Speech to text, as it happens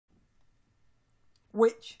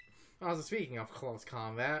Which... Also, speaking of close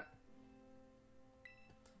combat...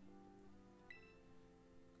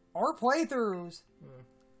 Our playthroughs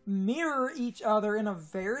mirror each other in a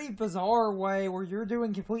very bizarre way where you're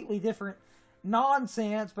doing completely different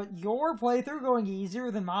nonsense, but your playthrough going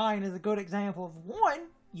easier than mine is a good example of, one,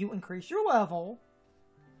 you increase your level,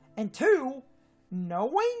 and two,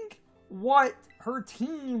 knowing what her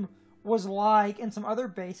team was like and some other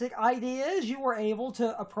basic ideas, you were able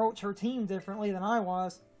to approach her team differently than I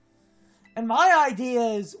was. And my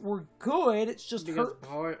ideas were good, it's just because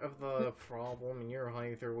part of the problem in your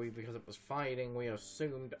playthrough, because it was fighting, we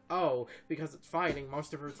assumed, oh, because it's fighting,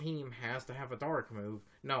 most of her team has to have a dark move.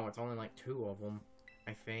 No, it's only like 2 of them,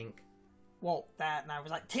 I think. Well, that, and I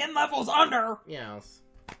was like, 10 levels under! Yes.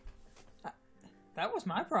 That was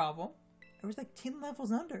my problem. It was like 10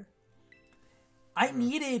 levels under. I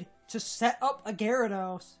needed to set up a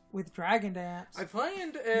Gyarados with Dragon Dance. I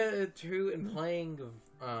planned to, in playing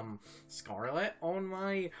Scarlet on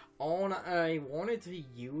my own, I wanted to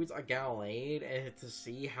use a Gallade to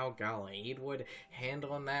see how Gallade would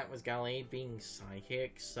handle in that, with Gallade being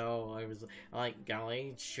psychic, so I was like,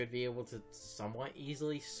 Gallade should be able to somewhat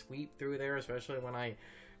easily sweep through there, especially when I...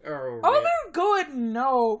 Other good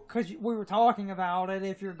note, because we were talking about it,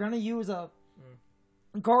 if you're going to use a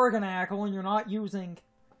Garganackle and you're not using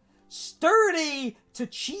Sturdy to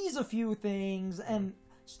cheese a few things, and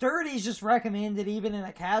Sturdy's just recommended even in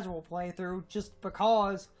a casual playthrough, just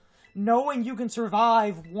because knowing you can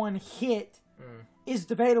survive one hit is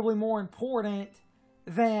debatably more important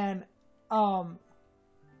than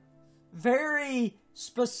very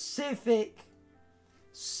specific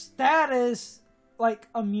status, like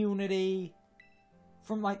immunity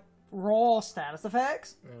from like raw status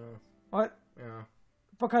effects. What? Yeah.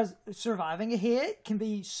 Because surviving a hit can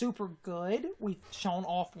be super good. We've shown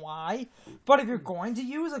off why. But if you're going to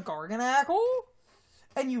use a Garganackle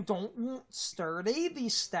and you don't want Sturdy, the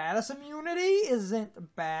status immunity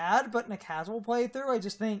isn't bad. But in a casual playthrough, I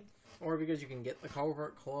just think... Or because you can get the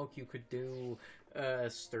Covert Cloak, you could do...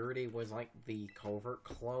 Sturdy was like the Covert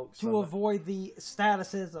Cloak. To avoid the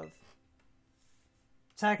statuses of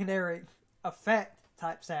secondary effect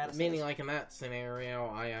type statuses. Meaning like in that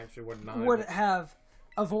scenario, I actually would not... Would have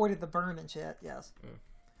avoided the burn and shit, yes.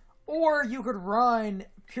 Or you could run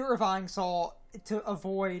Purifying Salt to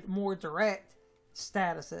avoid more direct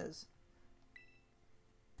statuses.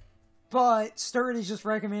 But Sturdy's just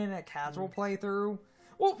recommended in a casual playthrough.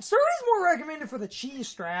 Well, Sturdy's more recommended for the cheese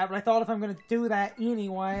strap, but I thought if I'm going to do that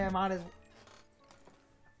anyway, I might as...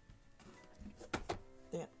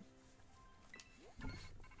 Yeah.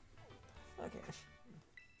 Okay.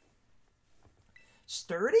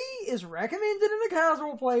 Sturdy is recommended in a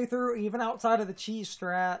casual playthrough, even outside of the cheese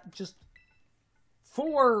strat, just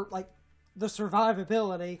for, like, the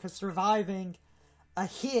survivability, because surviving a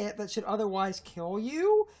hit that should otherwise kill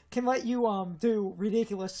you can let you, do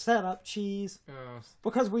ridiculous setup cheese.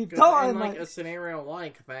 Because we've done, in, like, a scenario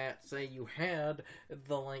like that, say you had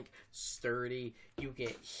the, like, Sturdy, you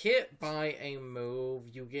get hit by a move,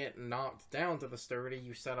 you get knocked down to the Sturdy,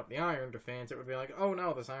 you set up the Iron Defense, it would be like, oh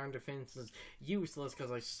no, this Iron Defense is useless because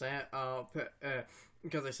I set up,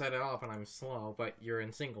 because I set it up and I'm slow, but you're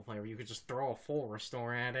in single player, you could just throw a full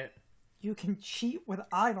restore at it. You can cheat with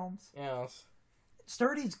items. Yes.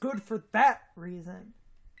 Sturdy's good for that reason.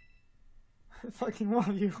 I fucking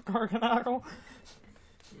love you, Garganackle.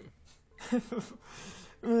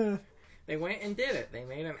 They went and did it. They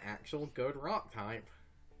made an actual good rock type.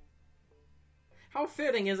 How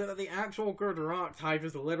fitting is it that the actual good rock type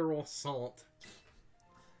is literal salt?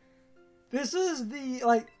 This is the,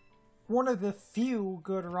 like, one of the few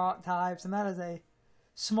good rock types, and that is a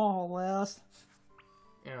small list.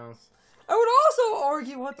 Yes. I would also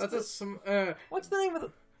argue what's the name of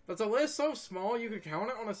the... That's a list so small you could count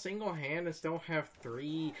it on a single hand and still have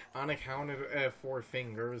 3 unaccounted for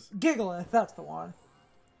fingers. Gigalith, that's the one.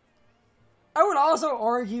 I would also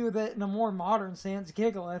argue that in a more modern sense,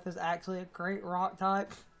 Gigalith is actually a great rock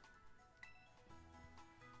type.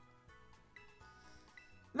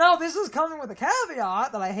 Now, this is coming with a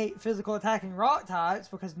caveat that I hate physical attacking rock types,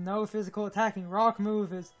 because no physical attacking rock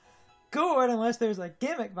move is good unless there's a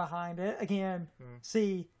gimmick behind it. Again,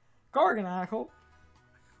 see Garganackle.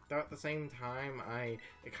 Though at the same time, I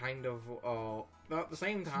kind of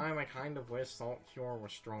wish Salt Cure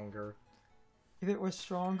was stronger. If it was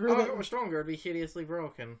stronger... Oh, if it was stronger, it'd be hideously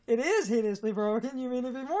broken. It is hideously broken. You mean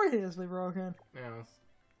it'd be more hideously broken. Yes.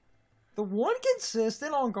 The one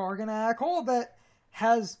consistent on Garganackle that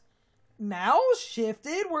has now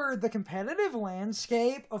shifted where the competitive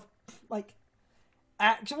landscape of, like,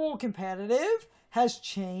 actual competitive has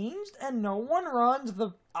changed, and no one runs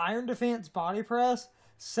the Iron Defense body press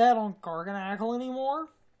set on Garganackle anymore.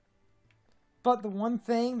 But the one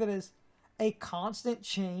thing that is a constant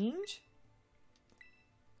change,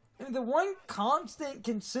 and the one constant,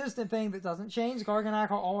 consistent thing that doesn't change,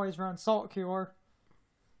 Garganackle always runs Salt Cure.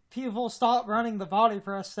 People stop running the body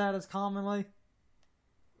press set as commonly.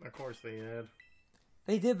 Of course they did.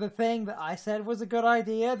 They did the thing that I said was a good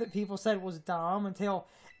idea, that people said was dumb, until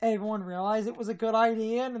everyone realized it was a good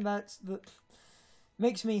idea, and that's the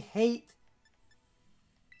makes me hate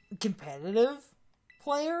competitive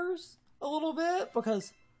players a little bit,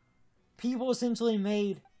 because people essentially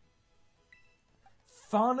made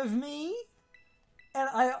fun of me, and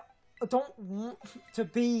I don't want to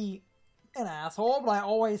be an asshole, but I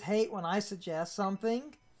always hate when I suggest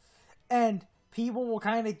something, and people will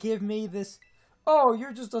kind of give me this, oh,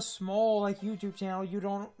 you're just a small, like, YouTube channel, you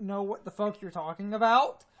don't know what the fuck you're talking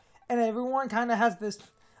about, and everyone kind of has this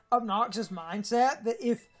obnoxious mindset that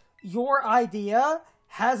if your idea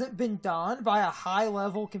hasn't been done by a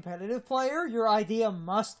high-level competitive player, your idea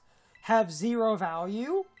must have zero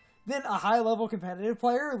value. Then a high-level competitive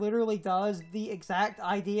player literally does the exact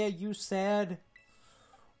idea you said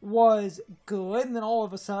was good, and then all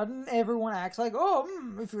of a sudden everyone acts like, oh,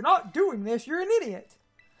 if you're not doing this, you're an idiot.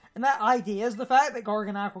 And that idea is the fact that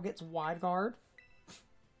Garganackle gets wide guard.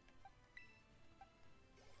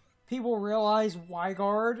 People realize wide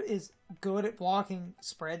guard is good at blocking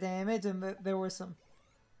spread damage, and that there was some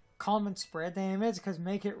common spread damage, because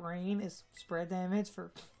Make It Rain is spread damage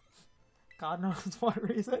for God knows what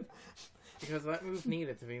reason. Because that move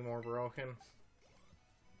needed to be more broken.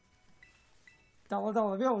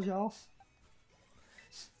 Dollar bills, y'all.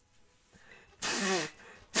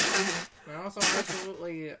 I also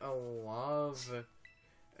absolutely love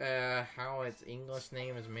how its English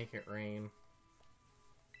name is Make It Rain.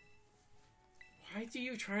 Why do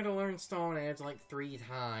you try to learn Stone Edge like 3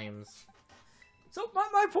 times? So,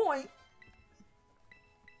 my point.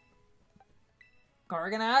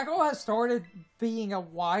 Garganackle has started being a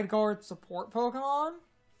wide guard support Pokemon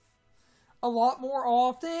a lot more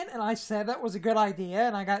often, and I said that was a good idea,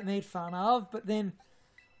 and I got made fun of, but then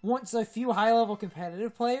once a few high-level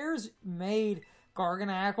competitive players made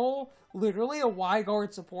Garganackle literally a wide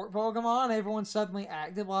guard support Pokemon, everyone suddenly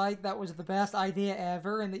acted like that was the best idea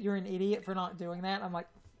ever, and that you're an idiot for not doing that. I'm like,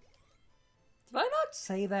 did I not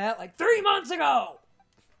say that like 3 months ago?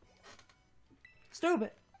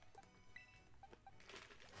 Stupid.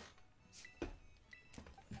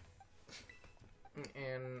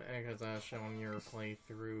 And because I've shown your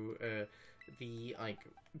playthrough, the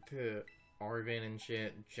Arvin and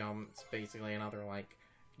shit jumps basically another,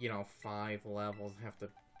 5 levels. Have to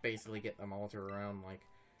basically get them all to around,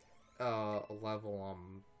 level,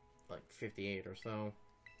 58 or so.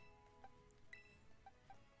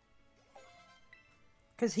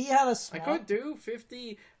 Because he had a small... I could do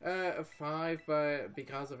 55, but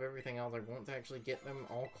because of everything else, I won't actually get them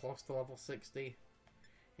all close to level 60.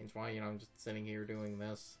 Hence why, I'm just sitting here doing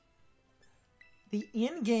this. The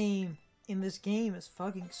end game in this game is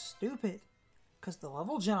fucking stupid. Because the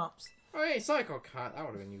level jumps. Oh, hey, Psycho Cut. That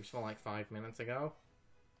would have been useful 5 minutes ago.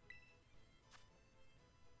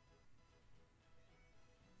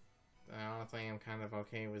 Honestly, I'm kind of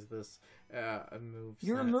okay with this moveset.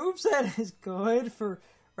 Your moveset is good for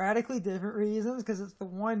radically different reasons, because it's the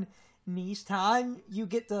one niche time you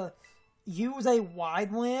get to use a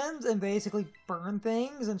wide lens and basically burn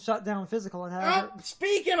things and shut down physical attacks. Oh,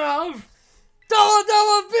 speaking of...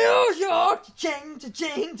 Dollar bills, y'all! Cha-ching,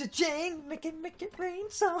 cha-ching, cha-ching! Make it rain,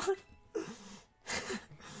 son!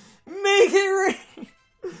 Make it rain!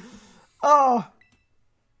 Oh...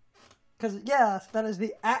 Because, yes, that is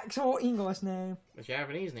the actual English name. The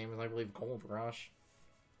Japanese name is, I believe, Gold Rush.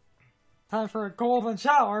 Time for a golden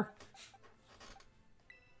shower.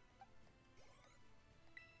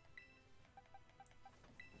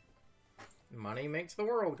 Money makes the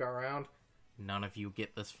world go round. None of you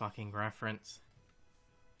get this fucking reference.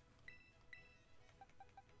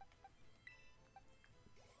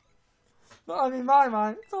 But, I mean, my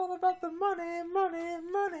mind, it's all about the money, money,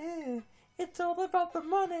 money. It's all about the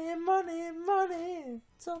money, money, money.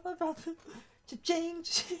 It's all about the cha-ching,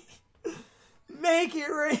 cha-ching. Make it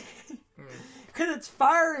rain. Because it's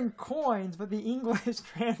firing coins, but the English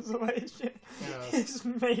translation is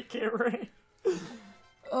make it rain.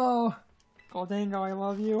 Oh, Goldango, I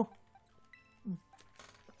love you.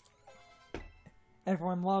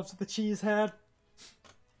 Everyone loves the cheese head.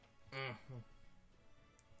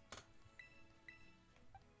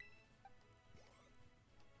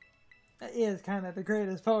 That is kind of the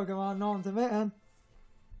greatest Pokemon known to man.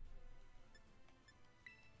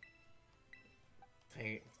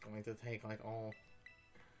 going to take, like, all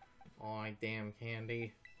my damn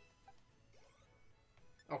candy.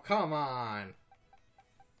 Oh, come on!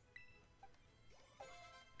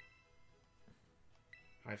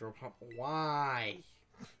 Hydro Pump, why?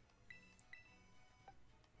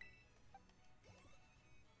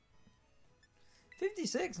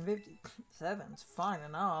 $56 and $57 is fine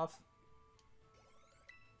enough.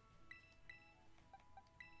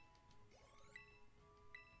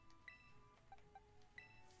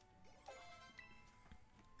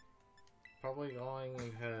 Probably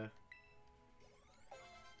going to...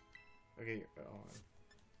 Okay, hold on.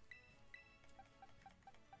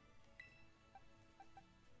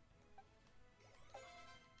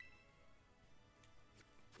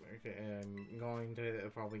 Okay, I'm going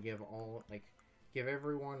to probably give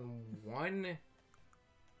everyone one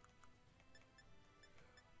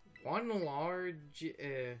large,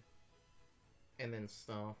 and then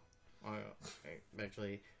stuff.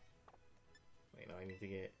 Actually, wait, no, I need to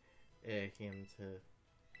get him to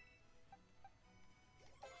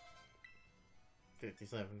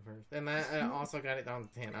 57 first. And that also got it down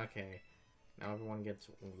to 10. Okay. Now everyone gets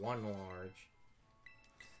one large.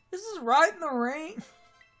 This is right in the range.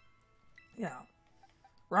 Yeah.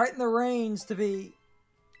 Right in the range to be...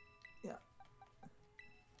 Yeah.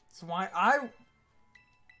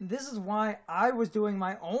 This is why I was doing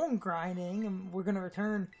my own grinding, and we're going to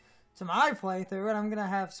return to my playthrough, and I'm going to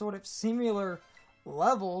have sort of similar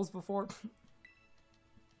levels before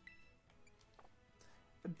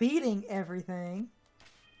beating everything.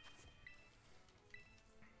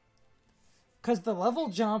 Because the level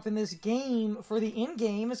jump in this game for the end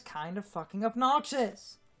game is kind of fucking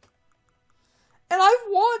obnoxious. And I've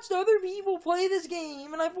watched other people play this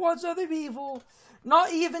game, and I've watched other people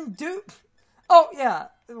not even do... Oh, yeah,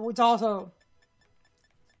 which also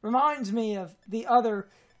reminds me of the other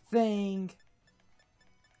thing,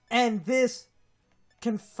 and this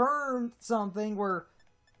confirmed something where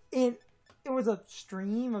it was a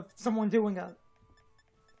stream of someone doing a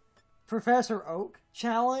Professor Oak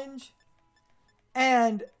challenge,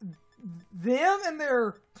 and them and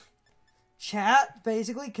their chat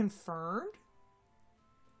basically confirmed.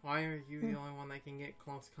 Why are you the only one that can get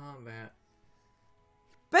close combat?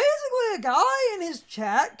 Basically, a guy in his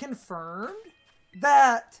chat confirmed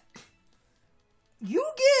that you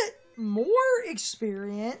get more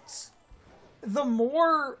experience the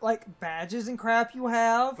more, like, badges and crap you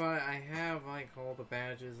have. But I have, like, all the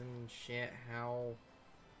badges and shit. How...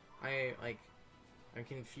 I'm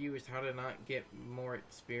confused how to not get more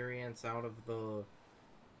experience out of the...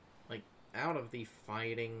 Like, out of the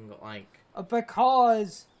fighting, like...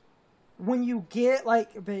 Because when you get,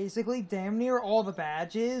 like, basically damn near all the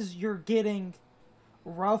badges, you're getting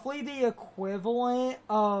roughly the equivalent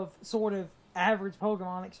of sort of average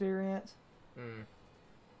Pokemon experience. Hmm.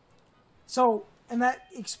 So, and that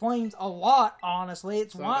explains a lot, honestly.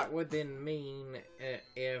 It's so why... that would then mean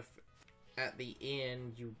if at the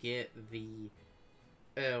end you get the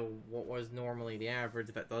what was normally the average,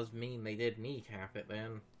 that does mean they did kneecap it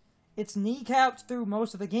then. It's kneecapped through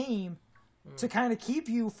most of the game to kind of keep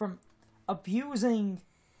you from abusing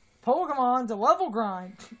Pokemon to level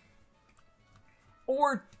grind.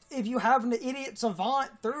 Or if you have an idiot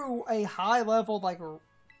savant through a high level, like,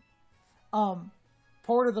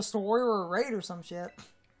 part of the story or a raid or some shit.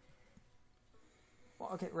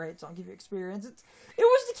 Well, okay, raids don't give you experience. It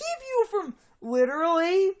was to keep you from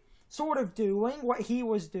literally sort of doing what he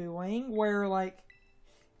was doing, where, like,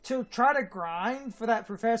 to try to grind for that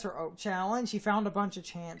Professor Oak challenge, he found a bunch of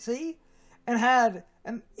Chansey,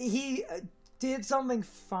 and he did something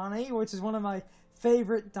funny, which is one of my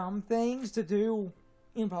favorite dumb things to do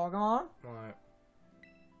in Pokemon. What?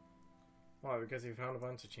 Why? Because he found a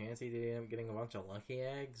bunch of Chansey, did he end up getting a bunch of lucky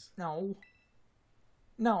eggs? No.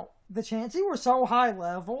 No. The Chansey were so high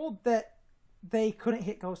level that they couldn't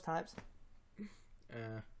hit ghost types.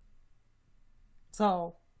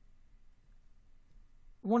 So,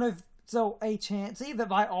 a Chansey that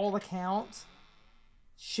by all accounts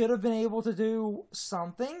should have been able to do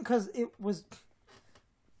something, because it was...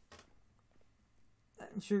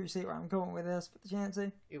 I'm sure you see where I'm going with this, but the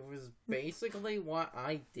Chansey. It was basically what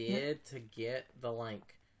I did to get the,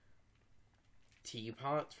 like,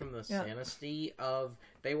 teapots from the Sinistea of...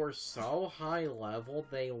 They were so high level,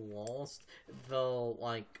 they lost the,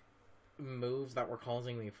 like, moves that were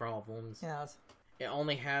causing me problems. Yes. It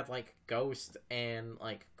only had, like, ghost and,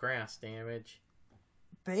 like, grass damage.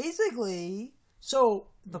 Basically, so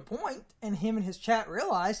the point, and him and his chat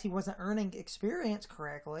realized he wasn't earning experience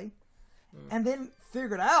correctly, and then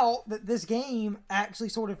figured out that this game actually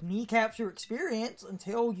sort of kneecaps your experience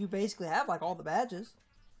until you basically have, like, all the badges.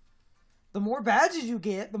 the more badges you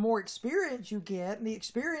get, the more experience you get, and the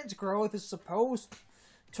experience growth is supposed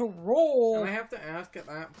to roll. And I have to ask at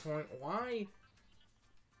that point, why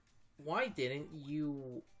didn't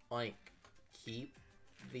you, like, keep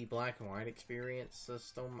the black and white experience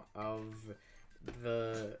system of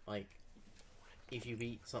the, like, if you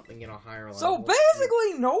beat something in a higher level? So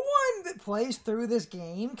basically, no one that plays through this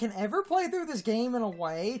game can ever play through this game in a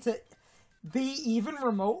way to be even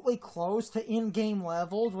remotely close to in-game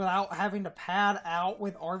levels without having to pad out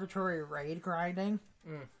with arbitrary raid grinding.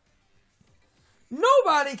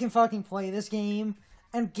 Nobody can fucking play this game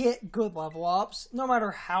and get good level ups, no matter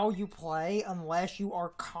how you play, unless you are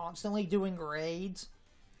constantly doing raids.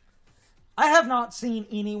 I have not seen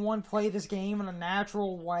anyone play this game in a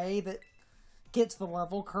natural way that gets the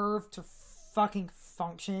level curve to fucking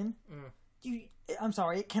function. I'm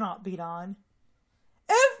sorry, it cannot be done.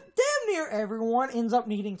 Damn near everyone ends up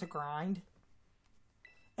needing to grind.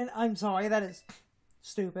 And I'm sorry, that is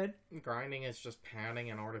stupid. Grinding is just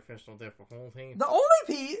padding an artificial difficulty.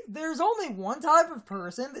 There's only one type of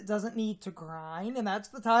person that doesn't need to grind, and that's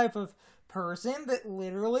the type of person that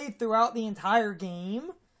literally throughout the entire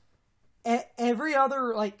game, every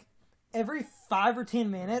 5 or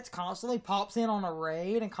 10 minutes, constantly pops in on a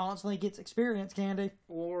raid and constantly gets experience candy.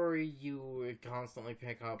 Or you constantly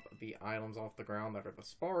pick up the items off the ground that are the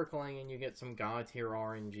sparkling, and you get some god tier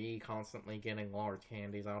RNG, constantly getting large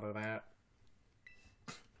candies out of that.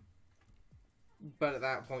 But at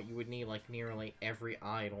that point, you would need, like, nearly every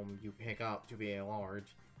item you pick up to be a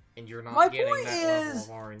large. And you're not getting that level of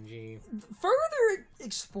RNG. Further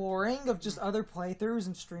exploring of just other playthroughs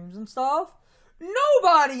and streams and stuff,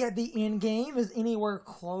 nobody at the end game is anywhere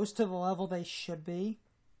close to the level they should be.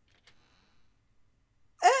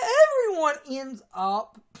 Everyone ends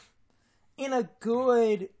up in a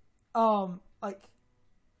good, 10,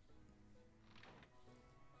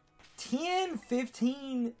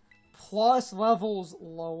 15 plus levels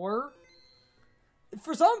lower.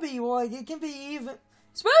 For some people, like, it can be even,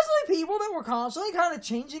 especially people that were constantly kind of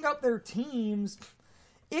changing up their teams,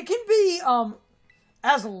 it can be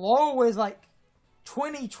as low as like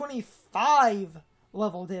 20, 25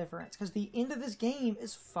 level difference, because the end of this game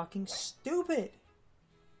is fucking stupid.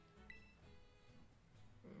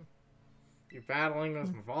 You're battling this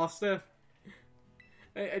Mephosta?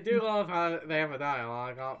 I do love how they have a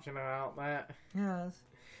dialogue option about that. Yes.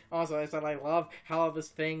 Also, I said I love how this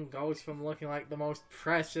thing goes from looking like the most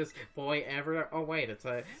precious boy ever. Oh wait, it's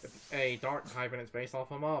a dark type and it's based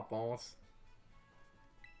off a mob boss.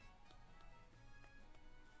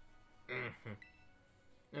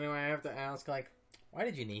 Anyway, I have to ask, like, why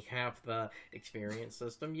did you kneecap the experience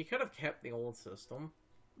system? You could have kept the old system.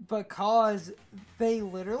 Because they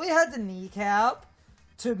literally had to kneecap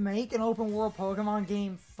to make an open world Pokemon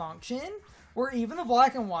game function, where even the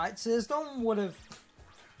black and white system would have...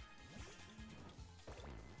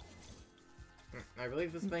 I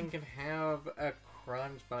believe this thing can have a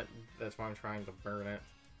crunch, but that's why I'm trying to burn it.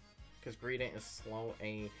 Because Greedent is slow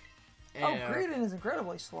AF. Oh, Greedent is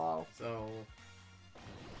incredibly slow. So...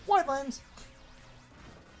 White Lens!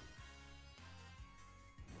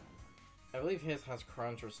 I believe his has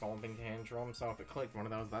Crunch or Stomping Tantrum, so if it clicked one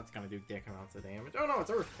of those, that's gonna do dick amounts of damage. Oh no, it's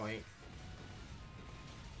Earthquake!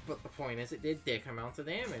 But the point is, it did dick amounts of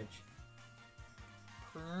damage.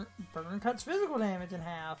 Burn cuts physical damage in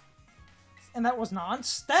half. And that was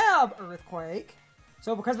non-stab Earthquake.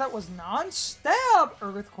 So because that was non-stab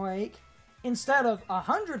Earthquake, instead of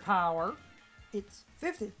 100 power, it's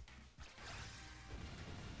 50.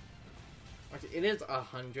 Actually, it is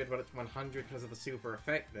 100, but it's 100 because of the super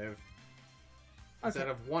effective. Instead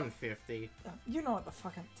of 150. You know what the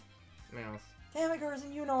fucking... Yes. Damn it,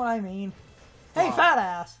 Gerson, you know what I mean. Hey, fat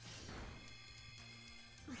ass!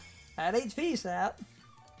 That HP stat.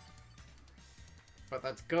 But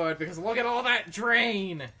that's good, because look at all that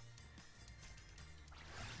drain!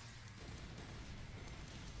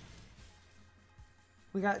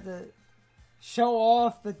 We got to show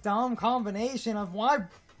off the dumb combination of why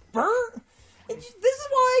burn... This is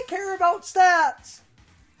why I care about stats!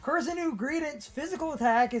 Kurzanu Greedent's physical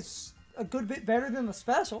attack is a good bit better than the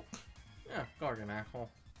special. Yeah, Garganacl.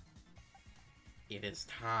 It is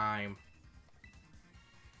time.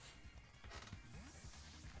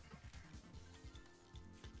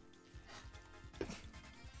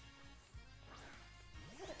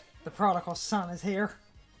 The prodigal son is here.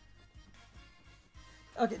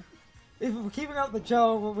 Okay, if we're keeping up the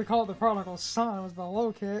joke, what we call it the prodigal son was the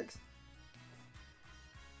low kicks.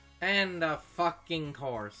 And a fucking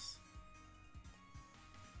course.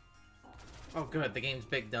 Oh good, the game's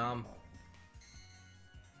big dumb.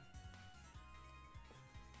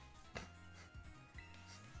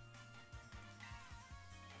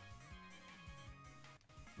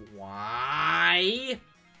 Why?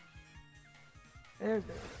 There's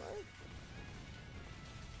the fight.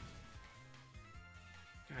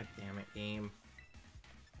 God damn it, game.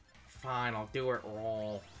 Fine, I'll do it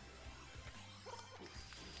roll.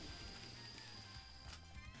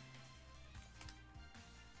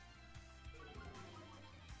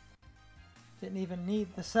 Didn't even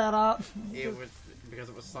need the setup. It was because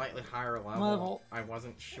it was slightly higher level. I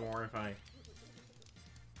wasn't sure if I...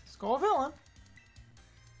 Skull villain.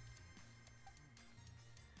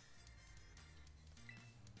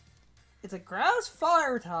 It's a grass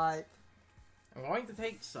fire type. I'm going to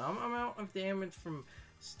take some amount of damage from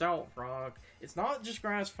Stealth Rock. It's not just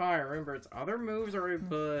grass fire. Remember, its other moves are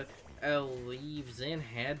leaves in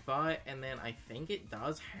headbutt, and then I think it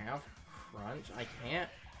does have crunch. I can't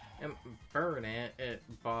burn it,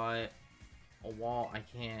 but while I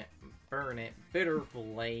can't burn it, Bitter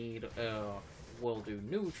Blade will do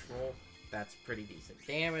neutral. That's pretty decent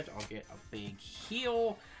damage. I'll get a big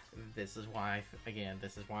heal. This is why, again,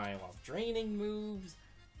 this is why I love draining moves.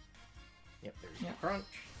 Yep, there's the crunch.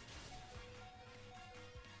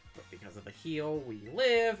 But because of the heal, we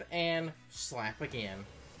live and slap again.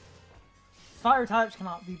 Fire types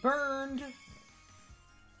cannot be burned.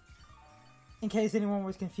 In case anyone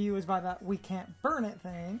was confused by that we can't burn it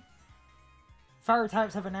thing. Fire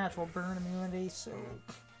types have a natural burn immunity, so...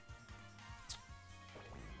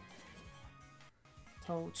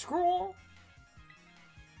 Toad Scroll.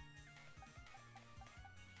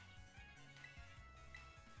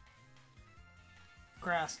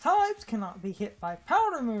 Grass types cannot be hit by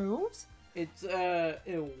powder moves. It's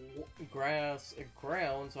grass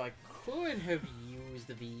ground, so I could have used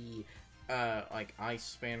the like ice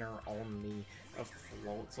spinner on the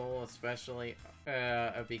Floatzel, especially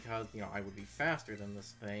because you know I would be faster than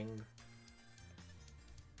this thing.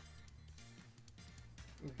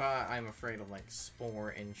 But I'm afraid of like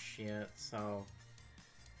Spore and shit, so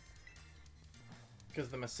because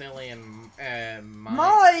the Mycelium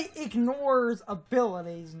my ignores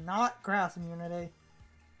abilities, not grass immunity.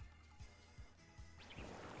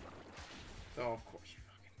 Oh, of course you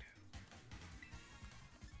fucking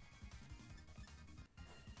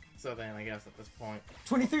do. So then, I guess at this point...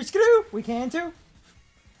 23 Skidoo! We can too!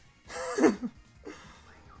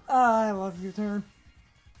 I love your turn.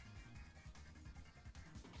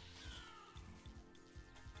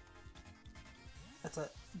 That's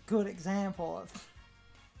a good example of...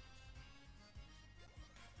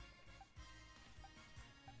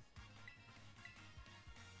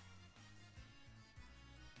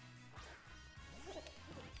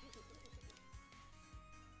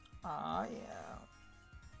 yeah.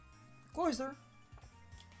 Cloister.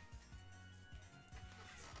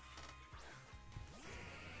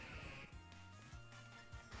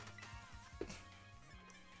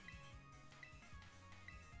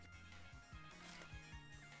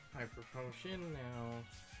 Hyper Potion, now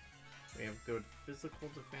we have good physical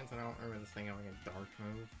defense. I don't remember this thing having a dark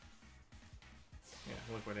move. Yeah,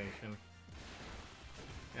 Liquidation.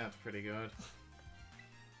 Yeah, that's pretty good.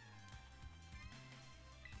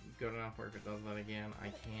 Good enough where if it does that again,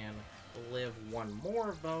 I can live one more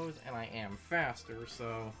of those, and I am faster,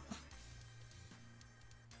 so...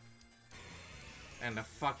 And of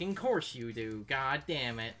fucking course you do, god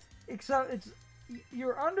damn it. Except it's...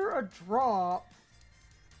 You're under a drop.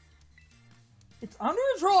 It's under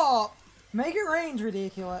a drop! Make it range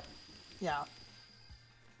ridiculous. Yeah.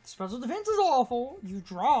 Special defense is awful. You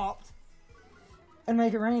dropped. And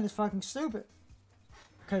make it rain is fucking stupid.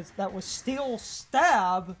 Because that was still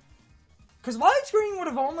stab. Because light screen would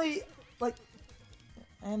have only, like...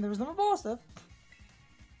 And there was no boss stuff.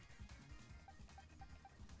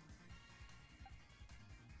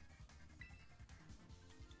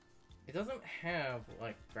 It doesn't have,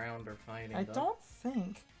 like, ground or fighting, I don't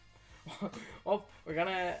think. Well, we're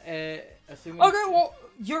gonna, assume... Okay, well,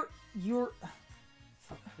 you're... God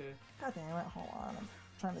damn it, hold on. I'm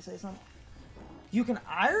trying to say something. You can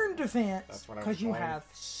Iron Defense because you have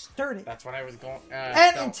Sturdy. That's what I was going...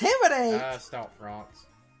 and Intimidate! Stealth Rocks.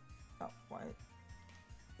 Oh, wait.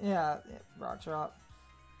 Yeah, Rock Drop.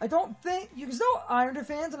 I don't think... You can still Iron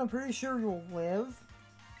Defense, and I'm pretty sure you'll live.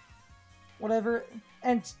 Whatever.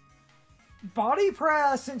 And Body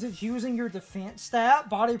Press, since it's using your defense stat,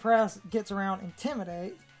 Body Press gets around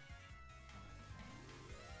Intimidate.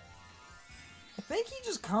 I think he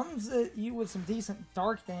just comes at you with some decent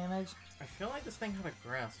dark damage. I feel like this thing had a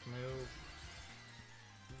grass move.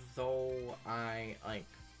 Though I, like,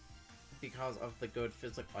 because of the good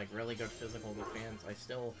physical, like, really good physical defense, I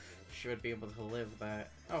still should be able to live that.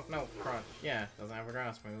 Oh, no, Crunch. Yeah, doesn't have a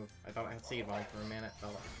grass move. I thought I had Seed Ball for a minute,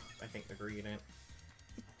 but I think agreed it.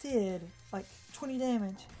 did like 20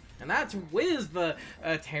 damage. And that's with the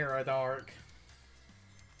Terra Dark.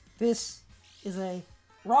 This is a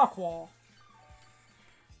rock wall.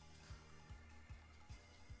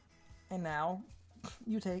 And now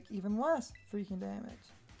you take even less freaking damage.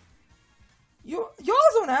 You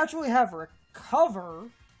also naturally have recover.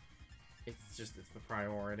 It's the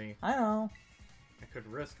priority. I know. I could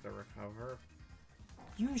risk the recover.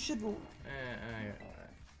 You should.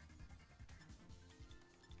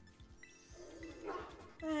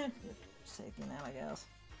 Taking that, I guess.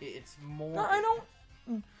 It's more. No, I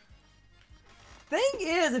don't. Thing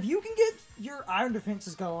is, if you can get your iron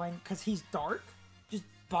defenses going, because he's dark, just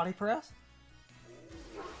body press.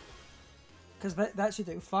 Because that should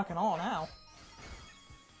do fucking all now.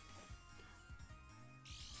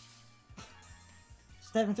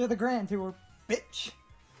 Stepping through the Grand Tour, bitch.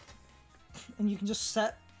 And you can just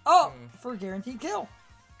set up for a guaranteed kill.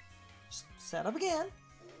 Just set up again.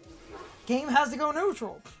 Game has to go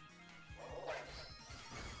neutral.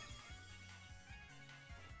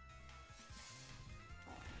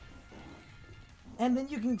 And then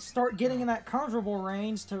you can start getting in that comfortable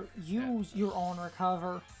range to use your own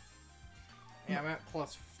recover. Yeah, I'm at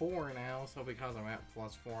 +4 now, so because I'm at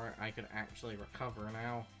 +4, I could actually recover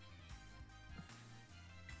now.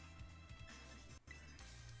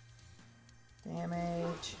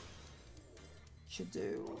 Damage. Should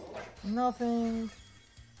do nothing.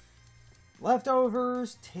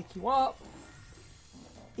 Leftovers tick you up.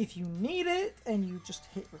 If you need it, and you just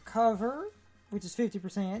hit recover, which is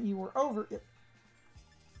 50%, you were over it.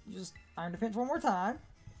 You just iron defense one more time.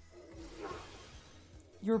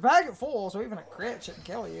 You're back at full, so even a crit shouldn't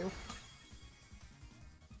kill you.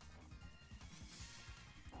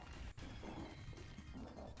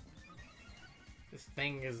 This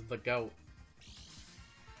thing is the GOAT.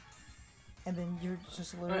 And then you're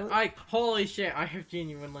just literally... Holy shit, I have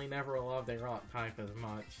genuinely never loved a rock type as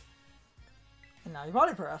much. And now you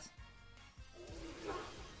body press.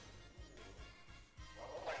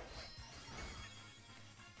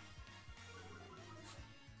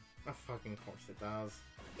 Of fucking course it does.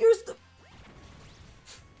 Use the...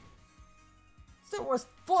 Still was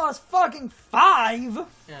plus fucking 5!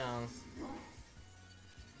 Yeah.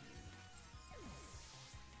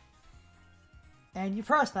 And you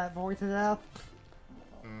press that boy to death.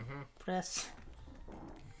 Mm-hmm. Press.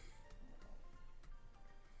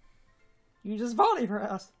 You just body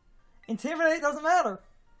press. Intimidate doesn't matter,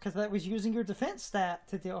 because that was using your defense stat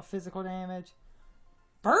to deal physical damage.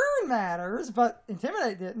 Burn matters, but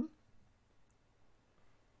Intimidate didn't.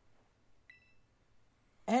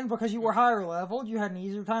 And because you were higher leveled, you had an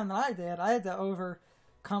easier time than I did. I had to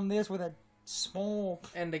overcome this with a small...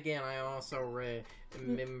 And again, I also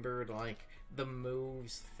remembered, like, the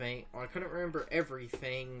moves thing. I couldn't remember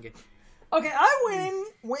everything. Okay, I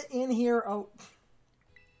went in here... Oh...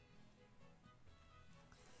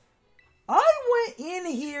 I went in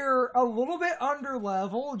here a little bit under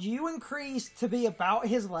leveled. You increased to be about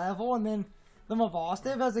his level, and then the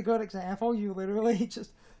Mabostiv, as a good example, you literally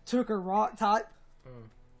just took a rock type.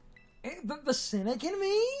 The cynic in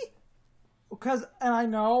me, and I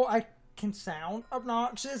know I can sound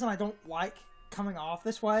obnoxious, and I don't like coming off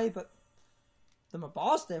this way, but the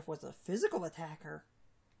Mabostiv was a physical attacker,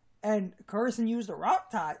 and Carson used a rock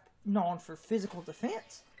type known for physical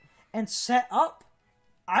defense, and set up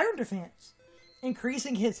iron defense,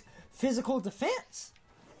 increasing his physical defense.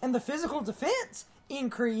 And the physical defense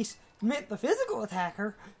increase meant the physical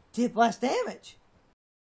attacker did less damage.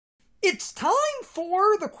 It's time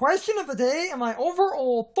for the question of the day and my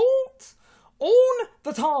overall thoughts on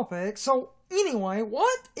the topic. So anyway,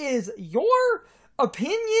 what is your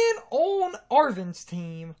opinion on Arvin's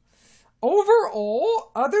team?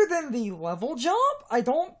 Overall, other than the level jump, I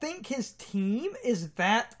don't think his team is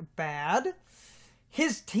that bad.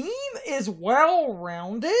 His team is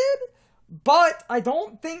well-rounded, but I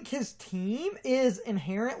don't think his team is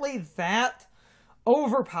inherently that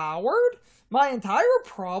overpowered. My entire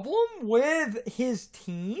problem with his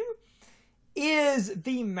team is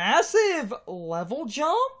the massive level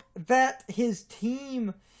jump that his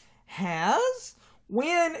team has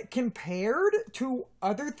when compared to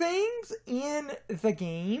other things in the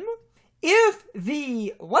game. If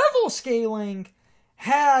the level scaling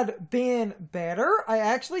had been better, I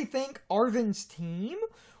actually think Arvin's team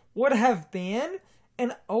would have been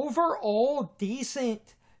an overall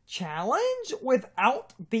decent challenge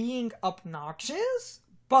without being obnoxious.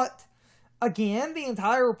 But again, the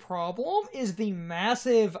entire problem is the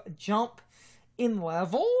massive jump in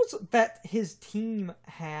levels that his team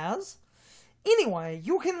has. Anyway,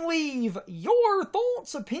 you can leave your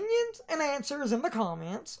thoughts, opinions, and answers in the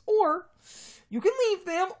comments, or you can leave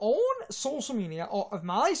them on social media. All of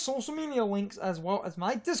my social media links, as well as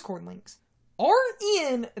my Discord links, are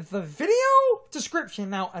in the video description.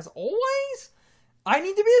 Now, as always, I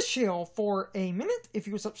need to be a shill for a minute. If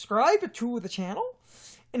you subscribe to the channel,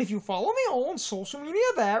 and if you follow me on social media,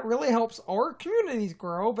 that really helps our communities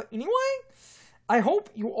grow. But anyway, I hope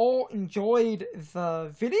you all enjoyed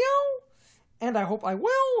the video, and I hope I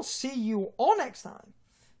will see you all next time.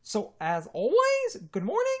 So, as always, good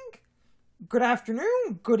morning, good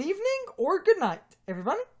afternoon, good evening, or good night,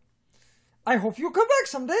 everybody. I hope you'll come back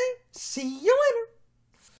someday. See you later.